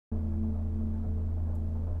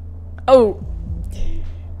Oh.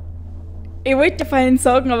 Ich wollte vorhin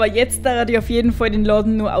sagen, aber jetzt darf ich auf jeden Fall den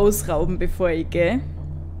Laden nur ausrauben, bevor ich gehe.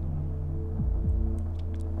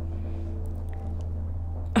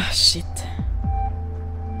 Ah, shit.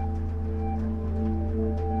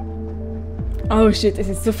 Oh shit, es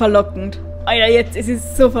ist so verlockend. Alter, jetzt es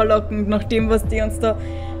ist so verlockend, nach dem, was die uns da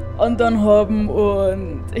andern haben.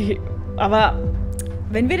 Und aber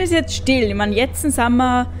wenn wir das jetzt still, ich meine, jetzt sind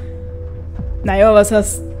wir. Naja, was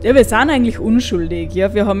heißt. Ja, wir sind eigentlich unschuldig,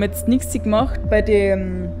 ja. Wir haben jetzt nichts gemacht bei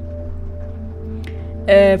dem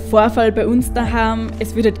Vorfall bei uns daheim.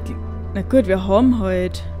 Es wird halt. Na gut, wir haben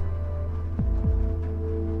halt.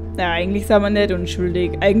 Ja, eigentlich sind wir nicht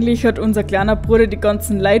unschuldig. Eigentlich hat unser kleiner Bruder die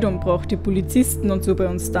ganzen Leute umgebracht, die Polizisten und so bei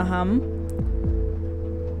uns daheim.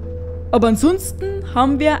 Aber ansonsten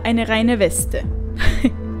haben wir eine reine Weste.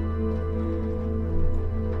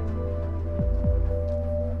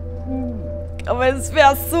 Aber es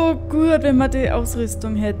wäre so gut, wenn wir die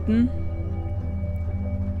Ausrüstung hätten.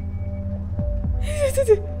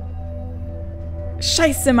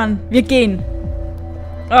 Scheiße, Mann. Wir gehen.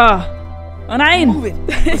 Ah. Oh nein! Move it.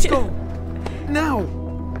 Let's go. Now.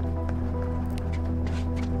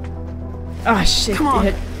 Ah, shit. Come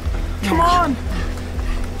on. Come on.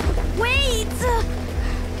 Wait!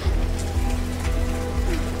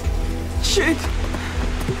 Shit.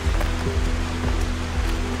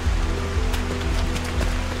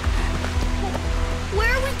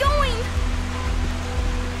 Where are we going?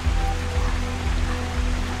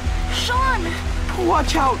 Sean!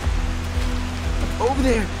 Watch out. Over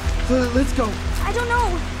there. Let's go. I don't know.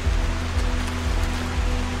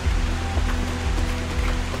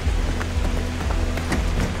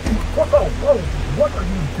 Whoa, whoa, what are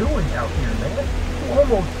you doing out here, man? You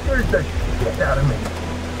almost scared the shit out of me.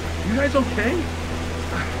 You guys okay? You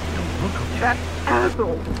don't look okay. That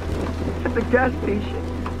asshole at the gas station.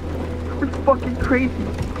 It was fucking crazy.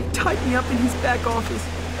 He tied me up in his back office.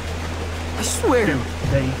 I swear. Dude,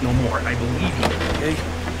 say no more. I believe you, okay?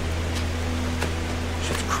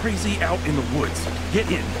 Shit's crazy out in the woods. Get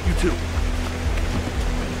in, you two.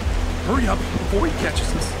 Hurry up before he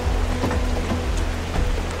catches us.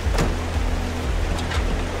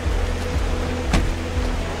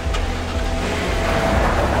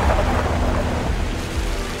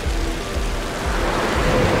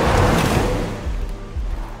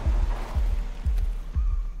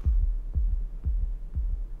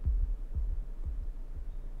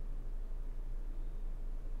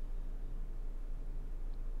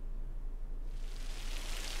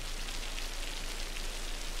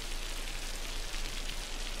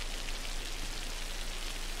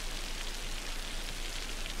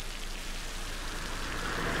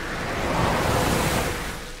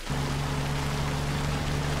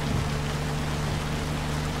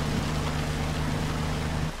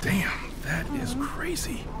 Damn, that is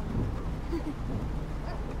crazy.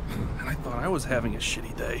 And I thought I was having a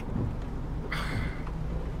shitty day.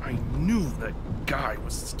 I knew that guy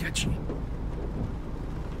was sketchy.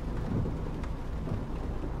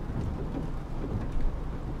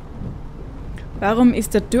 Warum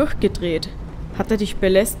ist er durchgedreht? Hat er dich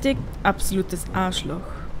belästigt? Absolutes Arschloch.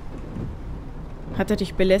 Hat er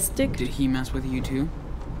dich belästigt? Did he mess with you too?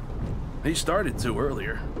 He started to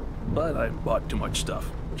earlier, but I bought too much stuff,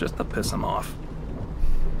 just to piss him off.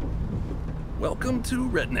 Welcome to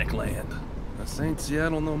Redneck Land. This ain't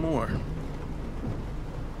Seattle no more.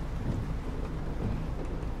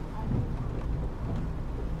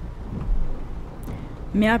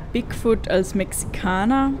 Mehr Bigfoot als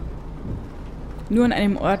Mexikaner? Nur an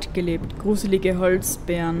einem Ort gelebt. Gruselige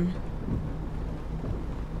Holzbären.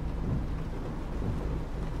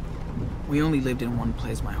 We only lived in one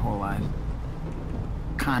place my whole life.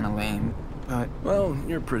 Kinda lame, but... Well,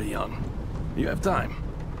 you're pretty young. You have time.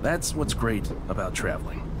 That's what's great about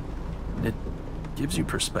traveling. It gives you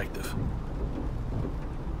perspective.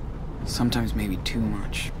 sometimes maybe too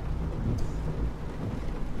much.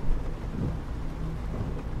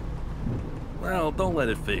 Well, don't let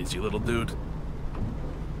it faze you, little dude.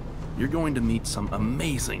 You're going to meet some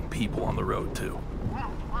amazing people on the road, too.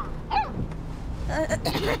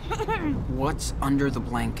 What's under the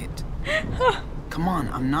blanket? Come on,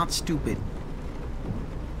 I'm not stupid.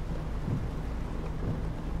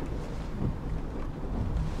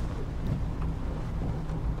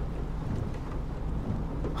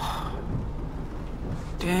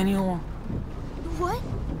 Daniel. What?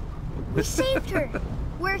 We saved her.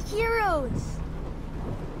 We're heroes.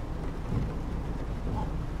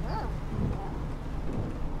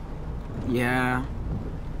 Yeah,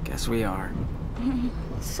 guess we are.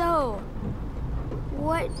 So,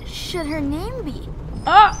 what should her name be?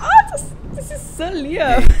 Das ist so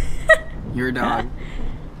lieb. Your dog.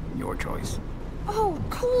 Your choice. Oh,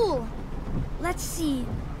 cool. Let's see.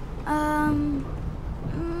 How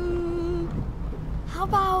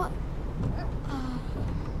about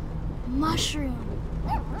mushroom?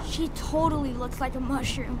 She totally looks like a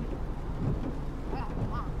mushroom.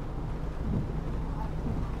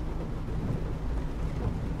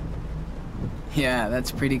 Yeah,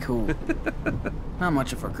 that's pretty cool. Not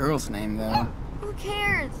much of a girl's name, though. Who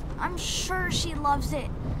cares? I'm sure she loves it.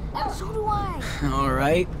 So do I. All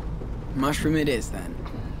right. Mushroom it is, then.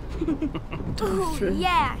 Ooh,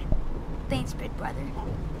 yeah. Thanks, big brother.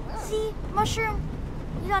 See, Mushroom?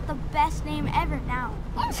 You got the best name ever now.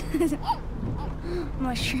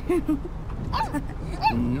 Mushroom.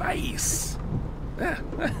 Nice.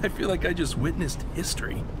 I feel like I just witnessed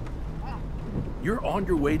history. You're on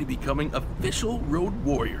your way to becoming official road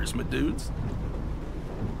warriors, my dudes.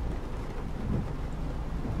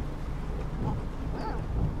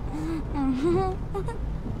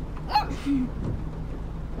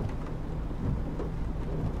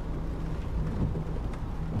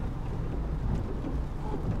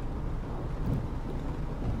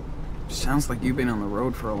 Sounds like you've been on the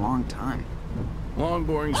road for a long time. Long,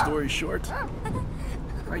 boring story short.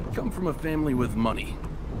 I come from a family with money,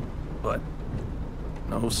 but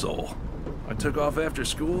no soul. I took off after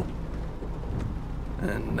school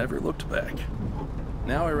and never looked back.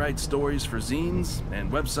 Now I write stories for zines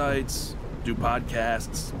and websites, do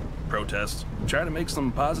podcasts, protest, try to make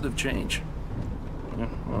some positive change.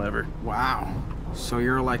 Whatever. Wow. So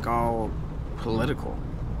you're like all political.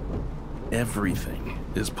 Everything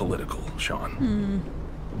is political, Sean.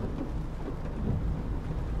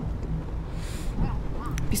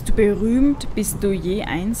 Bist du berühmt? Bist du je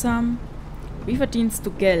einsam? Wie verdienst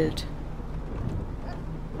du Geld?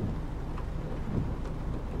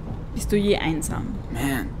 Bist du je einsam?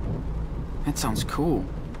 Man, that sounds cool.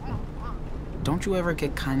 Don't you ever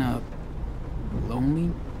get kind of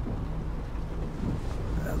lonely?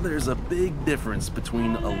 There's a big difference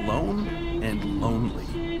between alone and lonely.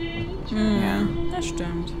 Yeah. Das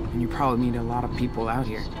stimmt. And you probably meet a lot of people out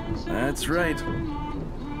here. That's right.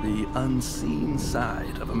 The unseen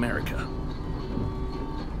side of America.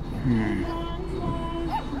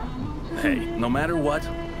 Hey, no matter what,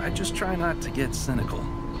 I just try not to get cynical.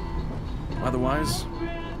 Otherwise,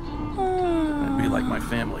 I'd be like my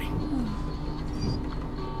family.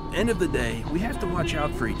 End of the day, we have to watch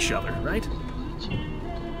out for each other, right?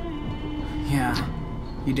 Yeah,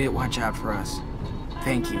 you did watch out for us.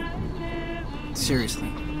 Thank you.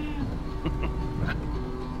 Seriously.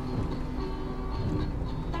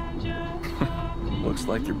 Looks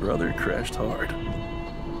like your brother crashed hard.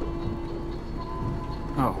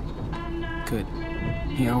 Oh, good.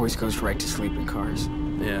 He always goes right to sleep in cars.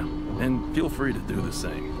 Yeah, and feel free to do the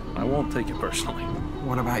same. I won't take it personally.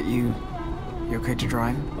 What about you? You okay to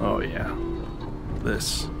drive? Oh yeah.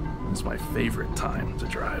 This is my favorite time to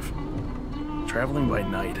drive. Traveling by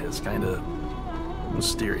night is kinda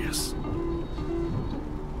mysterious.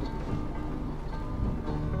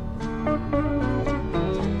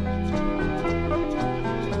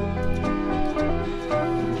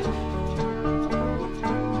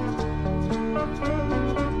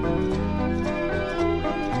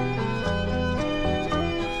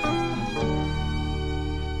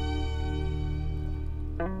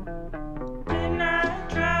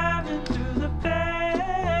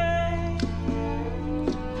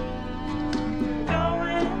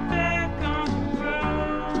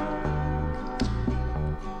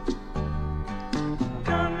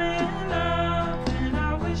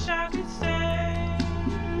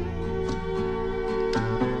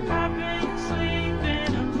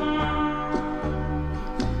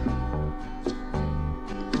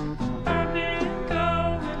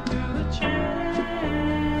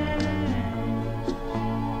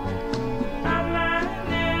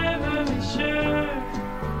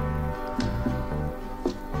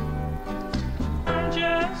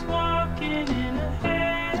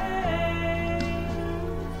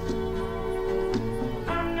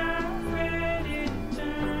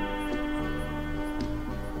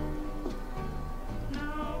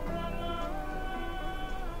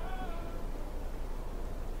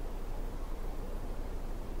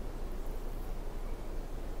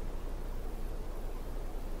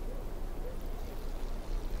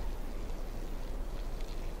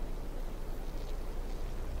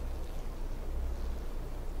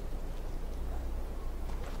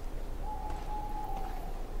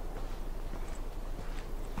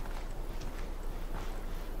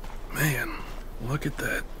 Man, look at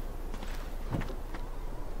that.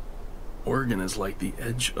 Oregon is like the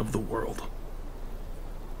edge of the world.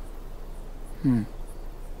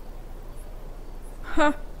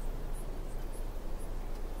 Ha.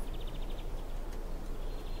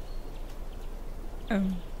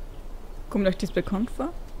 Kommt euch das bekannt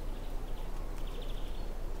vor?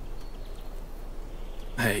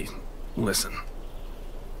 Hey, listen.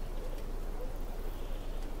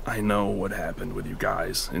 I know what happened with you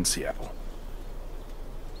guys in Seattle.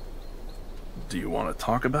 Do you want to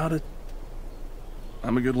talk about it?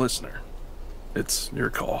 I'm a good listener. It's your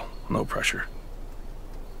call, no pressure.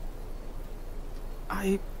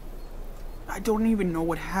 I don't even know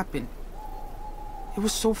what happened. It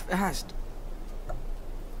was so fast.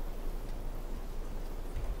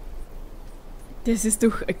 Das ist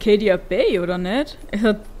doch Arcadia Bay, oder nicht? Es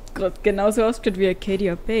hat gerade genauso ausgeschaut wie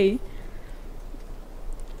Arcadia Bay.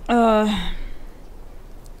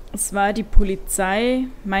 Es war die Polizei,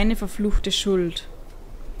 meine verfluchte Schuld.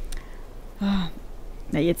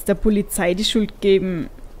 Na, jetzt der Polizei die Schuld geben,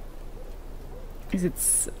 ist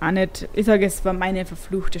jetzt auch nicht... Ich sage, es war meine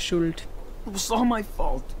verfluchte Schuld. It was all my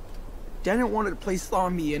fault. Daniel wanted to play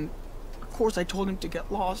zombie, and of course I told him to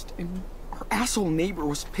get lost, and our asshole neighbor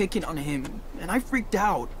was picking on him, and I freaked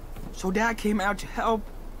out. So Dad came out to help.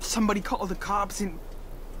 Somebody called the cops, and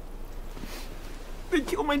they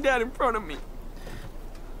killed my dad in front of me.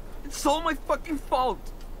 It's all my fucking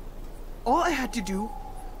fault. All I had to do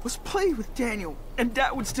was play with Daniel, and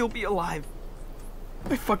Dad would still be alive.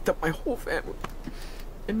 I fucked up my whole family,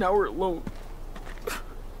 and now we're alone.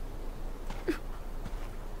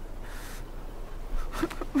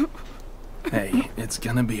 Hey, it's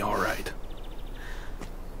gonna be alright.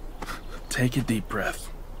 Take a deep breath.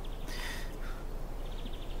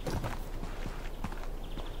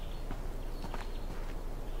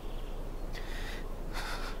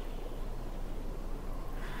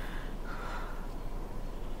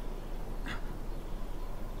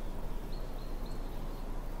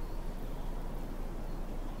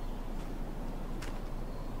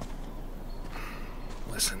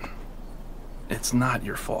 Listen, it's not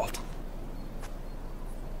your fault.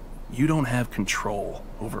 You don't have control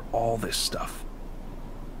over all this stuff.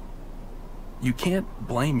 You can't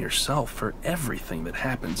blame yourself for everything that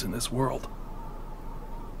happens in this world.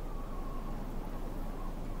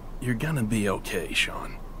 You're gonna be okay,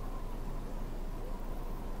 Sean.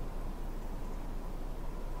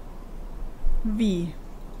 Wie?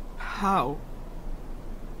 How?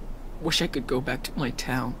 Wish I could go back to my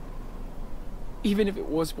town. Even if it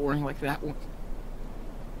was boring like that one.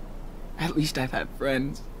 At least I've had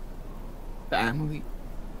friends, family,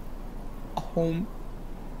 a home.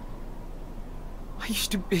 I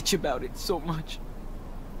used to bitch about it so much.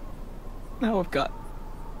 Now I've got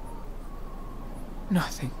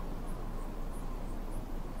nothing.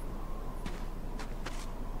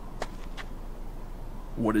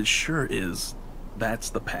 What is sure is, that's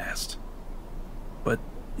the past. But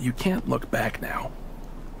you can't look back now.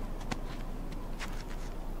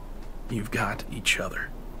 You've got each other.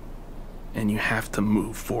 And you have to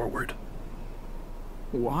move forward.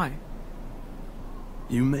 Why?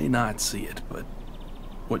 You may not see it, but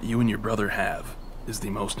what you and your brother have is the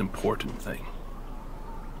most important thing.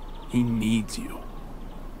 He needs you.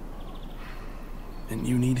 And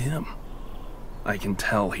you need him. I can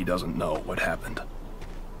tell he doesn't know what happened.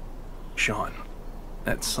 Sean,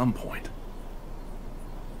 at some point,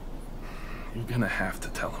 you're gonna have to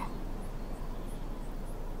tell him.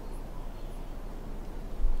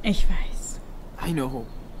 Ich weiß. I know.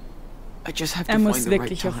 I just have to muss find the right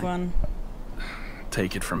wirklich time. erfahren.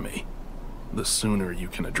 Take it from me. The sooner you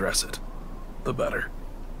can address it, the better.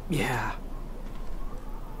 Yeah.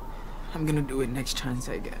 I'm gonna do it next chance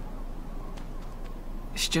I get.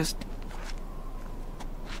 It's just...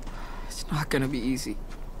 it's not gonna be easy.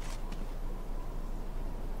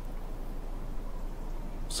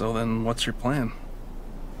 So then, what's your plan?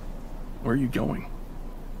 Where are you going?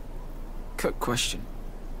 Cut question.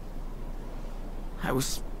 I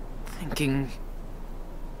was thinking...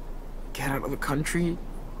 get out of the country.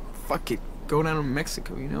 Fuck it. Go down to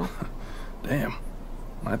Mexico, you know? Damn.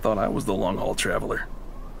 I thought I was the long-haul traveler.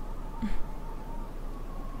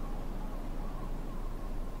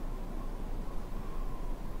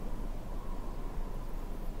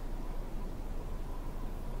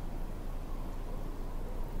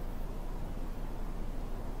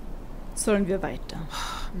 Sollen wir weiter?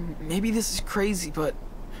 Maybe this is crazy, but...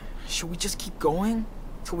 should we just keep going?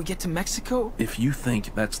 Till we get to Mexico? If you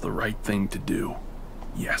think that's the right thing to do,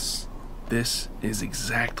 yes. This is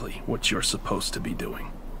exactly what you're supposed to be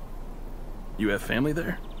doing. You have family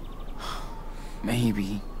there?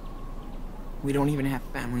 Maybe. We don't even have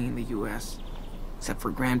family in the US. Except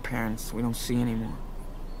for grandparents we don't see anymore.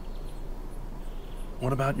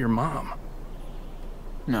 What about your mom?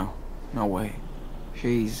 No. No way.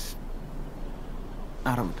 She's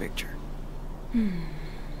out of the picture.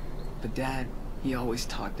 But Dad, he always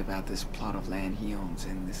talked about this plot of land he owns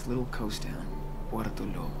in this little coast town, Puerto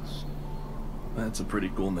Lobos. That's a pretty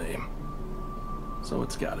cool name. So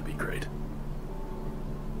it's gotta be great.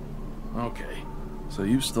 Okay, so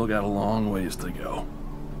you've still got a long ways to go.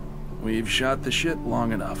 We've shot the shit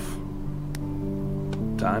long enough.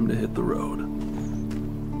 Time to hit the road.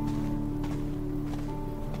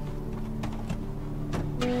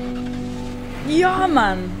 Ja,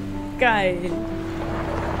 Mann! Geil!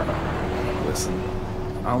 Listen,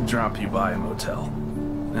 I'll drop you by a motel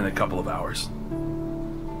in a couple of hours.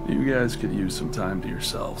 You guys could use some time to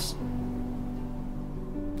yourselves.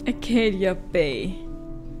 Arcadia Bay.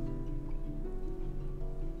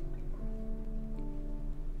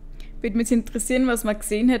 Würde mich interessieren, was man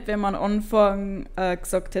gesehen hätte, wenn man am Anfang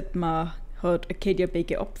gesagt hätte, man hat Arcadia Bay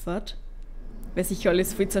geopfert. Weil sich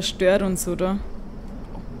alles viel zerstört und so, da.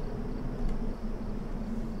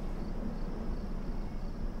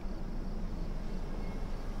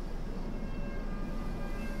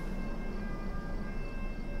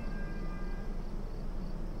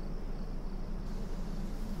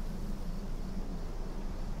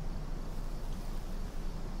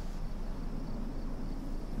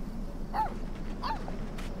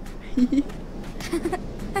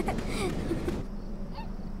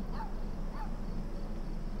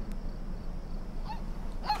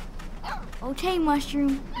 Okay,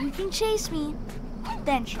 Mushroom, you can chase me.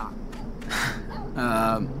 Then, Sean.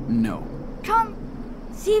 No. Come,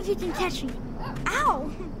 see if you can catch me. Ow!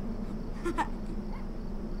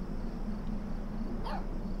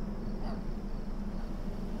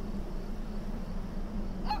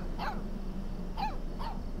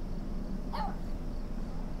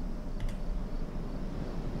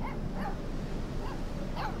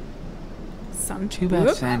 Too bad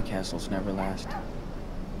sandcastles never last.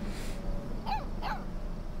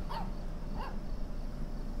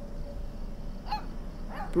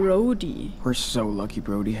 Brody. We're so lucky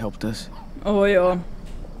Brody helped us. Oh ja.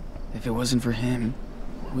 If it wasn't for him,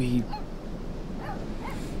 we...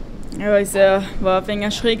 Ja, war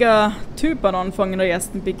ein schräger Typ am Anfang in der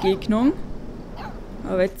ersten Begegnung.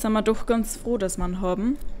 Aber jetzt sind wir doch ganz froh, dass wir ihn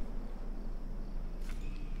haben.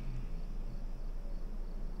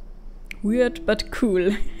 Weird, but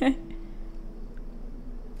cool.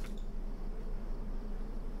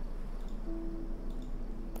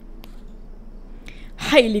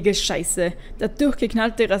 Heilige Scheiße! Der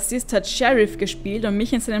durchgeknallte Rassist hat Sheriff gespielt und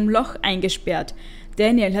mich in seinem Loch eingesperrt.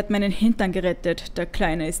 Daniel hat meinen Hintern gerettet. Der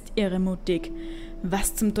Kleine ist irremutig.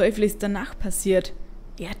 Was zum Teufel ist danach passiert?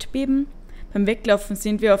 Erdbeben? Beim Weglaufen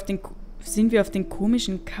sind wir auf den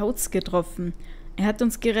komischen Kauz getroffen. Er hat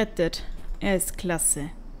uns gerettet. Er ist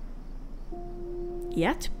klasse.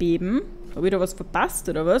 Erdbeben? Hab ich da was verpasst,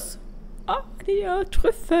 oder was? Ah, die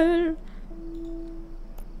Trüffel!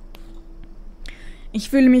 Ich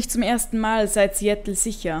fühle mich zum ersten Mal seit Seattle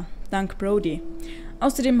sicher, dank Brody.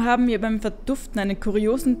 Außerdem haben wir beim Verduften einen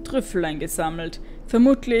kuriosen Trüffel eingesammelt.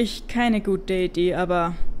 Vermutlich keine gute Idee,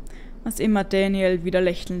 aber was immer Daniel wieder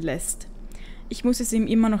lächeln lässt. Ich muss es ihm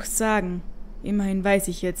immer noch sagen. Immerhin weiß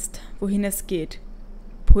ich jetzt, wohin es geht.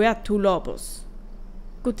 Puerto Lobos.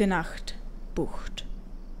 Gute Nacht, Bucht.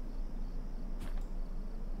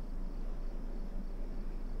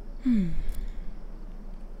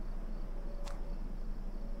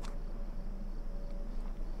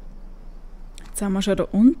 Jetzt sind wir schon da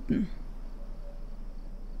unten.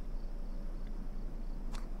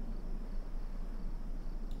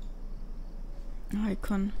 Ah, ich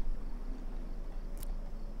kann...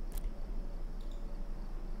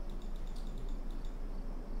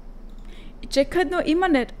 Ich check halt noch immer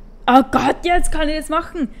nicht. Oh Gott, jetzt kann ich das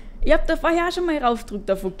machen. Ich hab da vorher auch schon mal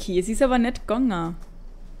raufgedrückt auf OK. Es ist aber nicht gegangen.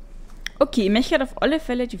 Okay, ich möchte auf alle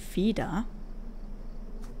Fälle die Feder.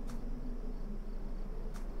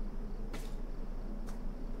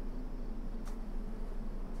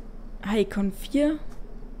 Ah, ich kann 4.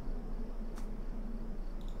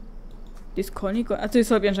 Das kann ich gar nicht. Also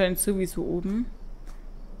das habe ich anscheinend sowieso oben.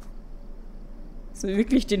 So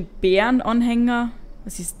wirklich den Bärenanhänger.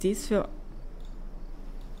 Was ist das für...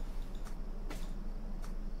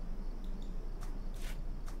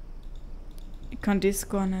 Ich kann das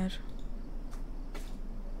gar nicht.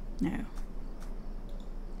 Naja.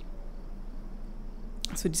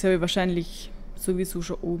 Also das habe ich wahrscheinlich sowieso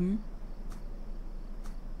schon oben.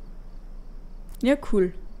 Ja,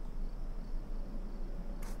 cool.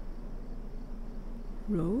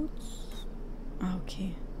 Roads? Ah,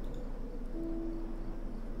 okay.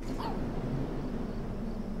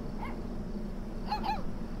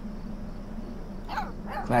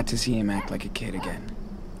 Glad to see him act like a kid again.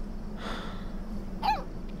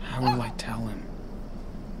 How will I tell him?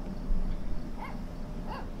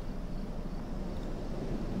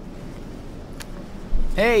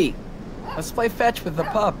 Hey! Let's play fetch with the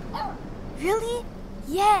pup. Really?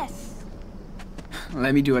 Yes.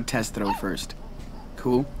 Let me do a test throw first.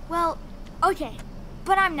 Cool? Well, okay.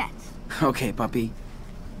 But I'm next. Okay, puppy.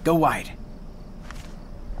 Go wide.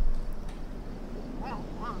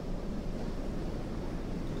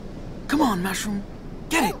 Come on, Mushroom.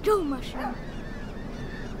 Get it! Go, Mushroom.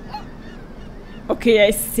 Okay, er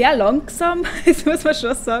ist sehr langsam, das muss man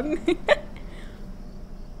schon sagen.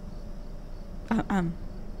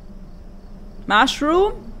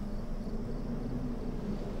 Mushroom?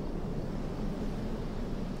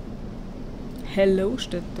 Hello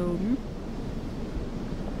steht da oben.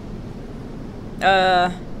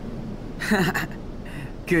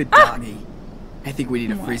 Good doggy. I think we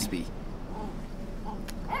need a frisbee.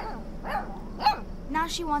 Now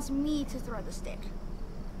she wants me to throw the stick.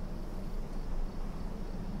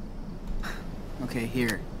 Okay,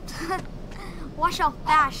 here. Watch how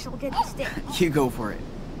fast she'll get the stick. You go for it.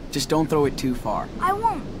 Just don't throw it too far. I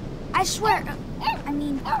won't. I swear.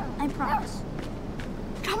 I promise.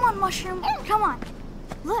 Come on, Mushroom. Come on.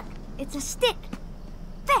 Look, it's a stick.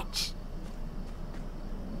 Fetch.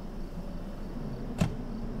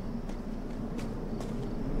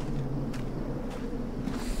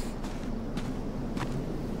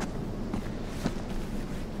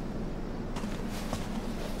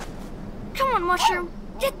 Come on, Mushroom.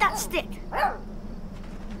 Get that stick.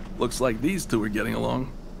 Looks like these two are getting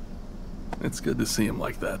along. It's good to see him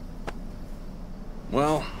like that.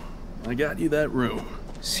 Well, I got you that room.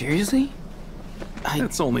 Seriously?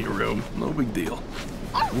 It's only a room, no big deal.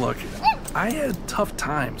 Look, I had tough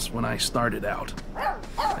times when I started out.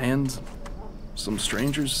 And some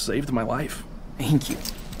strangers saved my life. Thank you.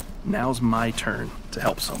 Now's my turn to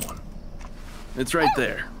help someone. It's right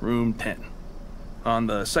there, room 10. On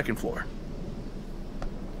the second floor.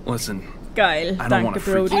 Listen, Geil, I don't want danke to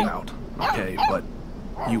freak Brody. you out, okay? But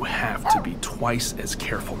you have to be twice as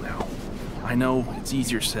careful now. I know it's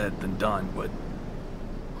easier said than done, but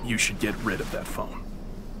you should get rid of that phone.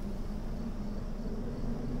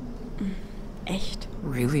 Echt?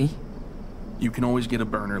 Really? You can always get a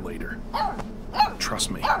burner later. Trust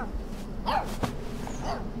me.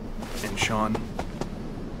 And Sean,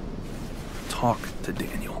 talk to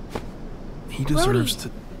Daniel. He deserves to...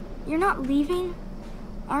 You're not leaving,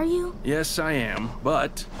 are you? Yes, I am,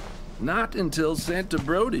 but not until Santa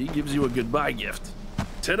Brody gives you a goodbye gift.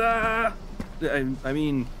 Ta-da! I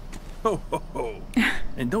mean, ho ho ho.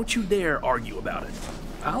 And don't you dare argue about it.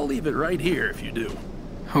 I'll leave it right here if you do.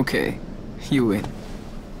 Okay, you win.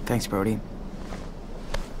 Thanks, Brody.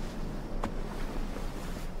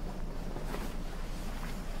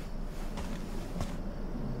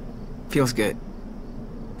 Feels good.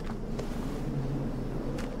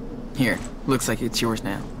 Here, looks like it's yours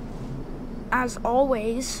now. As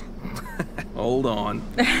always. Hold on.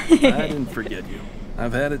 I didn't forget you.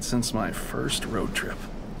 I've had it since my first road trip.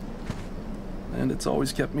 And it's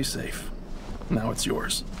always kept me safe. Now it's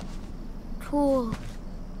yours. Cool.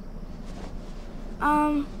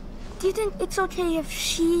 Do you think it's okay if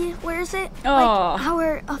she wears it? Aw. Like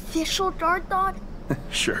our official guard dog?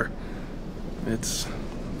 Sure. It's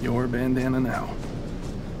your bandana now.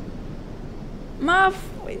 Ma,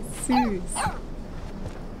 voll süß.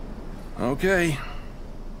 Okay.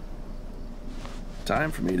 Time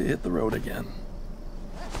for me to hit the road again.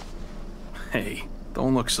 Hey,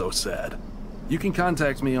 don't look so sad. You can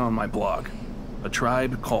contact me on my blog, A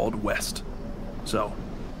Tribe Called West. So,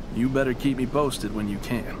 you better keep me posted when you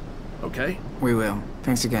can, okay? We will.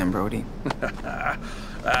 Thanks again, Brody.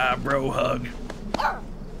 Bro hug.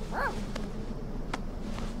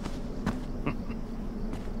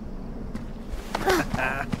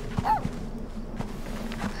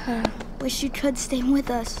 Wish you could stay with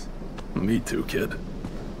us. Me too, kid.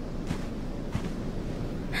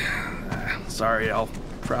 Sorry, I'll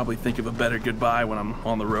probably think of a better goodbye when I'm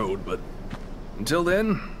on the road, but until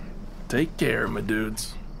then, take care, my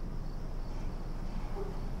dudes.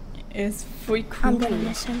 Ist voll cool. I'm gonna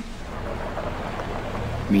miss him.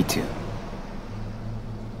 Me too.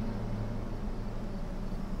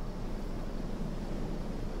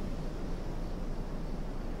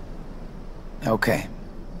 Okay.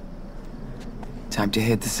 Time to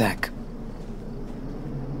hit the sack.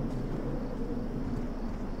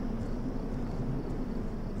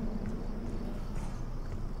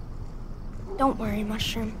 Don't worry,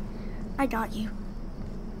 Mushroom. I got you.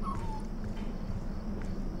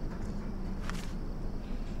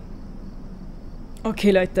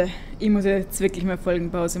 Okay, Leute. Ich muss jetzt wirklich mal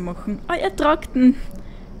Folgenpause machen. Ah, ihr tragt einen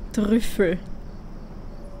Trüffel.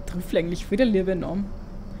 Trüffel eigentlich wieder liebe Namen.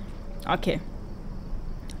 Okay.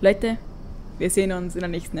 Leute, wir sehen uns in der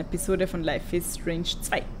nächsten Episode von Life is Strange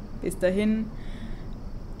 2. Bis dahin,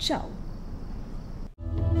 ciao.